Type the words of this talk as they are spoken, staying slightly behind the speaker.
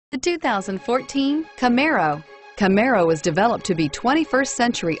The 2014 Camaro. Camaro was developed to be 21st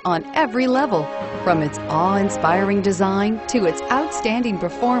century on every level, from its awe-inspiring design to its outstanding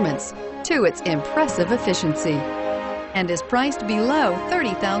performance to its impressive efficiency, and is priced below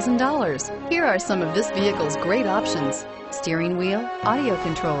 $30,000. Here are some of this vehicle's great options: steering wheel audio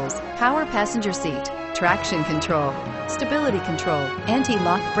controls, power passenger seat, traction control, stability control,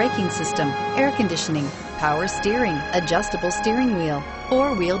 anti-lock braking system, air conditioning, power steering, adjustable steering wheel,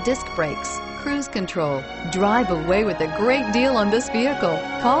 four-wheel disc brakes, cruise control. Drive away with a great deal on this vehicle.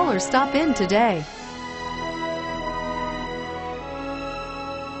 Call or stop in today.